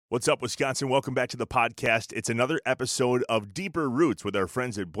What's up, Wisconsin? Welcome back to the podcast. It's another episode of Deeper Roots with our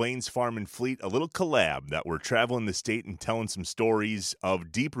friends at Blaine's Farm and Fleet, a little collab that we're traveling the state and telling some stories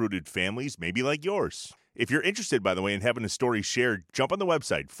of deep-rooted families, maybe like yours. If you're interested, by the way, in having a story shared, jump on the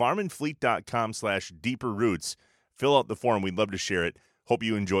website, farmandfleet.com/deeperroots. Fill out the form. We'd love to share it. Hope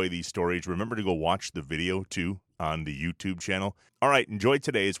you enjoy these stories. Remember to go watch the video, too, on the YouTube channel. All right, enjoy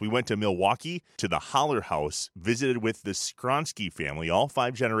today as we went to Milwaukee to the Holler House, visited with the Skronsky family, all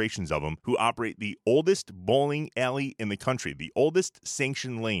 5 generations of them, who operate the oldest bowling alley in the country, the oldest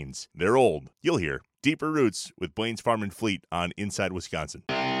sanctioned lanes. They're old. You'll hear. Deeper Roots with Blaine's Farm and Fleet on Inside Wisconsin.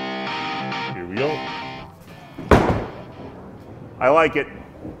 Here we go. I like it.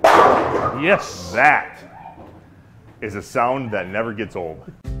 Yes. That is a sound that never gets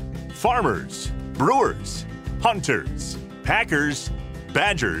old. Farmers, brewers, hunters, packers,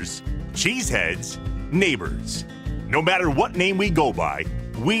 badgers, cheeseheads, neighbors. No matter what name we go by,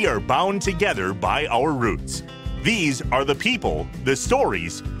 we are bound together by our roots. These are the people, the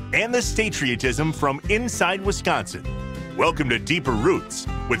stories, and the statriotism from inside Wisconsin. Welcome to Deeper Roots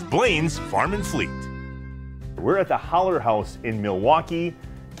with Blaine's Farm and Fleet. We're at the Holler House in Milwaukee.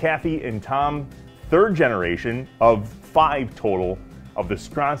 Kathy and Tom, 3rd generation of 5 total of the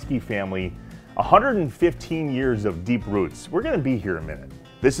Skronsky family. 115 years of deep roots. We're going to be here a minute.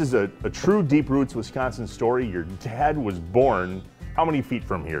 This is a true Deep Roots Wisconsin story. Your dad was born how many feet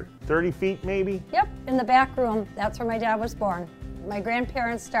from here? 30 feet maybe? Yep, in the back room. That's where my dad was born. My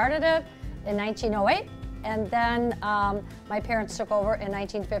grandparents started it in 1908, and then my parents took over in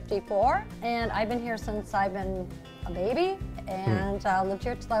 1954, and I've been here since I've been a baby, and lived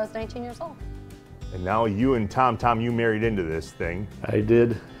here till I was 19 years old. And now you and Tom, you married into this thing. I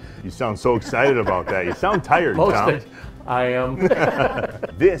did. You sound so excited about that. You sound tired, Tom. I am.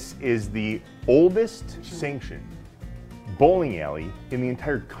 This is the oldest sanctioned bowling alley in the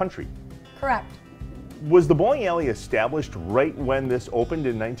entire country. Correct. Was the bowling alley established right when this opened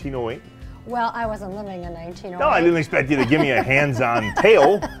in 1908? Well, I wasn't living in 1908. No, I didn't expect you to give me a hands-on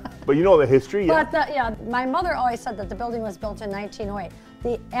tale, but you know the history. Yeah. But my mother always said that the building was built in 1908.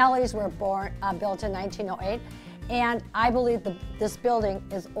 The alleys were built in 1908. And I believe this building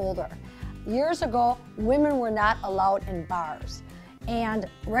is older. Years ago, women were not allowed in bars. And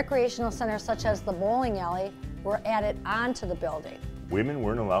recreational centers such as the bowling alley were added onto the building. Women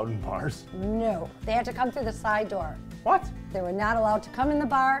weren't allowed in bars? No, they had to come through the side door. What? They were not allowed to come in the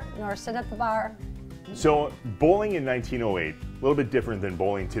bar nor sit at the bar. So bowling in 1908, a little bit different than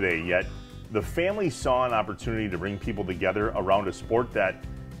bowling today, yet the family saw an opportunity to bring people together around a sport that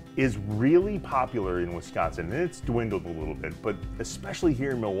is really popular in Wisconsin, and it's dwindled a little bit, but especially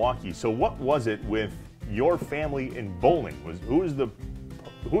here in Milwaukee. So what was it with your family in bowling? Who is the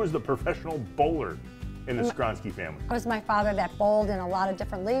professional bowler in the Skronsky family? It was my father that bowled in a lot of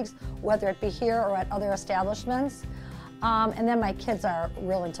different leagues, whether it be here or at other establishments. And then my kids are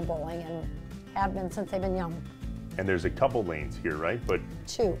real into bowling and have been since they've been young. And there's a couple lanes here, right? But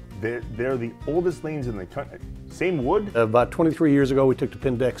 2. They're the oldest lanes in the country. Same wood? About 23 years ago, we took the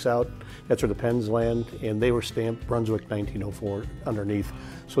pin decks out. That's where the pens land, and they were stamped Brunswick 1904 underneath.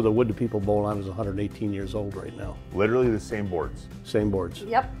 So the wood that people bowl on is 118 years old right now. Literally the same boards? Same boards.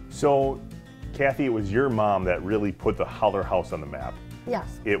 Yep. So, Kathy, it was your mom that really put the Holler House on the map.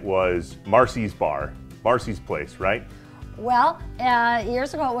 Yes. It was Marcy's Bar, Marcy's Place, right? Well,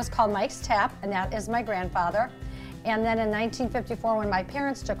 years ago it was called Mike's Tap, and that is my grandfather. And then in 1954, when my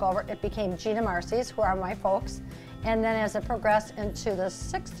parents took over, it became Gina Marcy's, who are my folks. And then as it progressed into the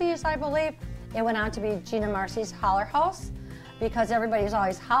 60s, I believe, it went on to be Gina Marcy's Holler House, because everybody's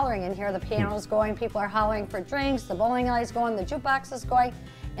always hollering in here. The piano's going, people are hollering for drinks, the bowling alley's going, the jukebox is going.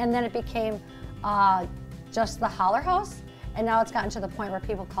 And then it became just the Holler House, and now it's gotten to the point where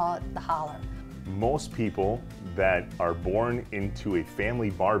people call it the Holler. Most people that are born into a family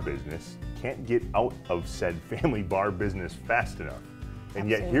bar business can't get out of said family bar business fast enough. And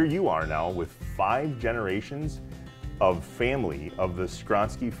yet here you are now with 5 generations of family, of the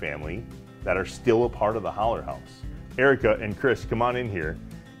Skronsky family, that are still a part of the Holler House. Erica and Chris, come on in here.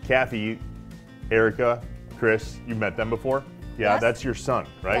 Kathy, Erica, Chris, you met them before? Yeah, Yes. That's your son,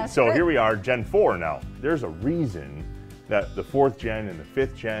 right? That's so right. Here we are, Gen 4 now. There's a reason that the 4th gen and the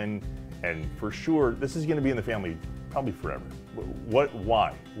 5th gen, and for sure, this is gonna be in the family probably forever.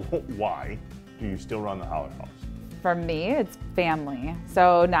 Why do you still run the Holler House? For me, it's family.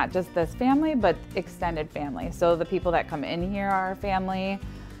 So not just this family, but extended family. So the people that come in here are family.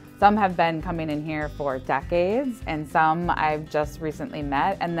 Some have been coming in here for decades, and some I've just recently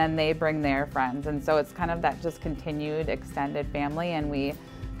met, and then they bring their friends. And so it's kind of that just continued extended family, and we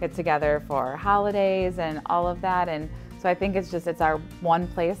get together for holidays and all of that. And So I think it's our one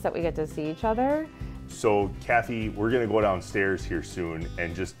place that we get to see each other. So Kathy, we're gonna go downstairs here soon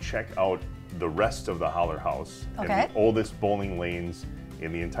and just check out the rest of the Holler House Okay. and the oldest bowling lanes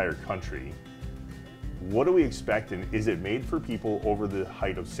in the entire country. What do we expect, and is it made for people over the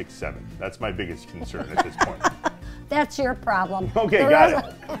height of 6'7"? That's my biggest concern at this point. That's your problem. Okay, The got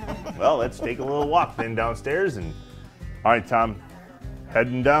rest- it. Well, let's take a little walk then downstairs. And all right, Tom,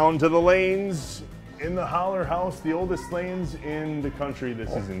 heading down to the lanes in the Holler House, the oldest lanes in the country.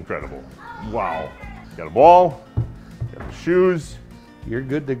 This is incredible. Wow. Got a ball, got the shoes. You're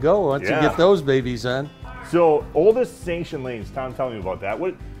good to go once Yeah. you get those babies on. So, oldest sanctioned lanes. Tom, tell me about that.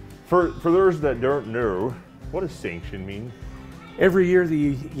 What, for those that don't know, what does sanction mean? Every year,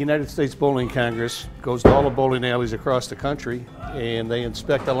 the United States Bowling Congress goes to all the bowling alleys across the country, and they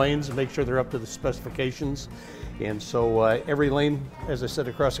inspect the lanes and make sure they're up to the specifications. And so every lane, as I said,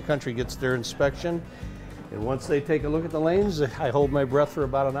 across the country gets their inspection. And once they take a look at the lanes, I hold my breath for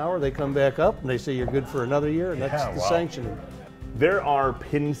about an hour. They come back up and they say you're good for another year, and that's Yeah, the wow. sanctioning. There are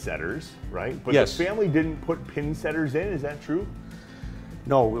pin setters, right? But Yes. the family didn't put pin setters in, is that true?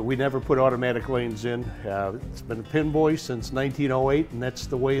 No, we never put automatic lanes in. It's been a pin boy since 1908, and that's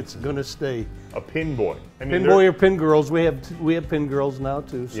the way it's going to stay. A pin boy. I mean, Pin they're- boy or pin girls, we have pin girls now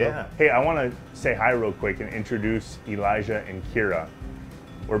too. So. Yeah. Hey, I want to say hi real quick and introduce Elijah and Kira.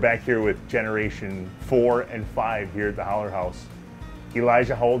 We're back here with generation 4 and 5 here at the Holler House.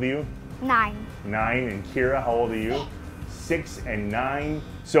 Elijah, how old are you? 9. 9. And Kira, how old are you? 6 and 9.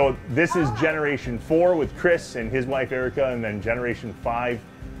 So this is generation 4 with Chris and his wife Erica, and then generation 5.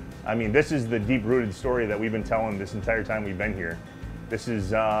 I mean, this is the deep-rooted story that we've been telling this entire time we've been here. This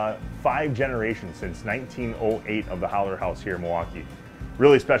is 5 generations since 1908 of the Holler House here in Milwaukee.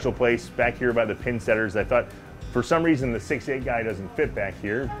 Really special place back here by the pin setters. I thought for some reason the 6'8" guy doesn't fit back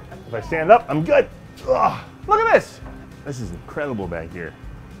here. If I stand up, I'm good. Ugh, look at this. This is incredible back here.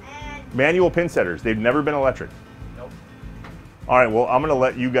 Manual pin setters. They've never been electric. All right, well, I'm gonna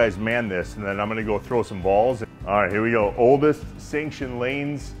let you guys man this, and then I'm gonna go throw some balls. All right, here we go. Oldest sanctioned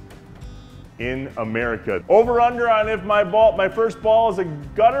lanes in America. Over under on if my first ball is a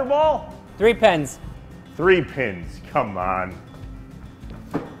gutter ball? 3 pins. 3 pins, come on.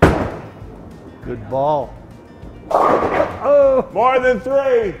 Good ball. More than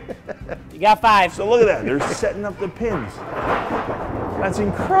 3. You got 5. So look at that, they're setting up the pins. That's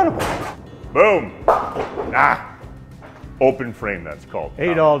incredible. Boom. Ah. Open frame, that's called.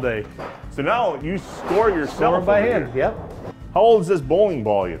 8 all day. So now you score yourself. Score by over hand. here. Yep. How old is this bowling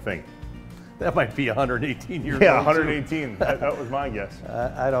ball, you think? That might be 118 years Yeah, old. 118. That was my guess.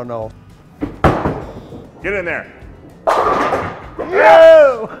 I don't know. Get in there.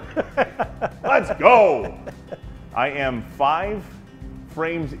 Yo! Let's go. I am 5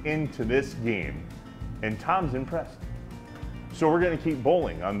 frames into this game, and Tom's impressed. So we're going to keep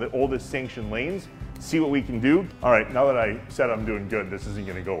bowling on the oldest sanctioned lanes, see what we can do. All right, now that I said I'm doing good, this isn't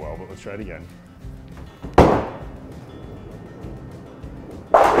going to go well, but let's try it again.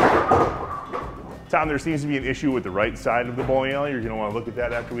 Tom, there seems to be an issue with the right side of the bowling alley. You're going to want to look at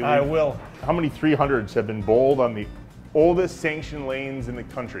that after we leave. I will. How many 300s have been bowled on the oldest sanctioned lanes in the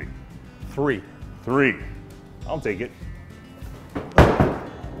country? 3. 3. I'll take it.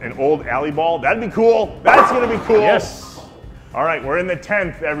 An old alley ball? That'd be cool. That's going to be cool. Yes. All right, we're in the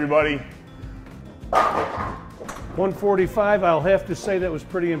 10th, everybody. 145, I'll have to say that was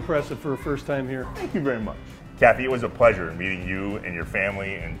pretty impressive for a first time here. Thank you very much. Kathy, it was a pleasure meeting you and your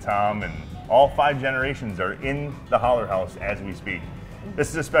family and Tom, and all 5 generations are in the Holler House as we speak. This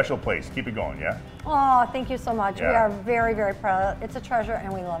is a special place. Keep it going, yeah? Oh, thank you so much. We Yeah. are very, very proud. It's a treasure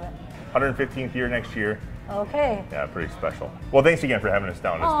and we love it. 115th year next year. Okay. Yeah, pretty special. Well, thanks again for having us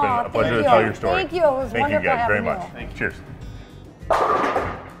down. It's Aw, been a pleasure thank to tell you. your story. Thank you. It was Thank you wonderful guys very having much. you. Cheers.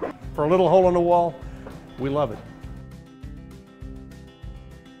 For a little hole in the wall, we love it.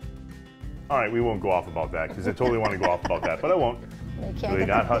 All right, we won't go off about that because I totally want to go off about that, but I won't. They Do can't they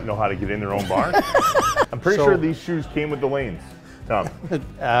get not know how to get in their own bar? I'm pretty So- sure these shoes came with the lanes. Tom,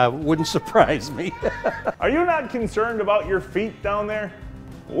 Wouldn't surprise me. are you not concerned about your feet down there?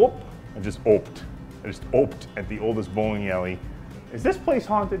 Whoop. I just oped at the oldest bowling alley. Is this place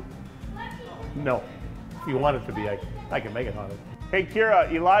haunted? No. If you want it to be, I can make it haunted. Hey, Kira,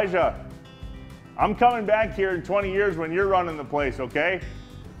 Elijah, I'm coming back here in 20 years when you're running the place, okay?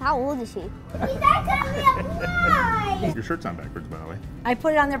 How old is he? He's not gonna be alive! Your shirt's on backwards, by the way. I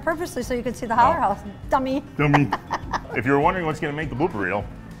put it on there purposely so you could see the Holler House. Dummy. Dummy. If you're wondering what's going to make the blooper reel,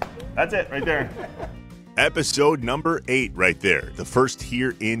 that's it right there. Episode number 8 right there, the first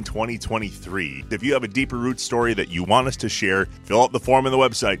here in 2023. If you have a deeper root story that you want us to share, fill out the form on the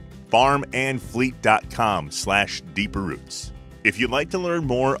website. farmandfleet.com/deeperroots. If you'd like to learn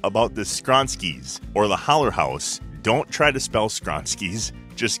more about the Skronskys or the Holler House, don't try to spell Skronskys.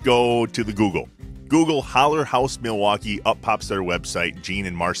 Just go to the Google. Google Holler House Milwaukee. Up pops their website,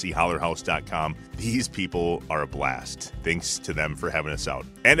 GeneandMarcyHollerHouse.com. These people are a blast. Thanks to them for having us out.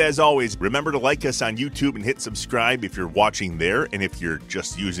 And as always, remember to like us on YouTube and hit subscribe if you're watching there. And if you're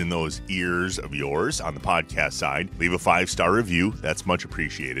just using those ears of yours on the podcast side, leave a 5-star review. That's much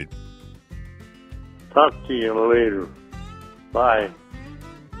appreciated. Talk to you later. Bye.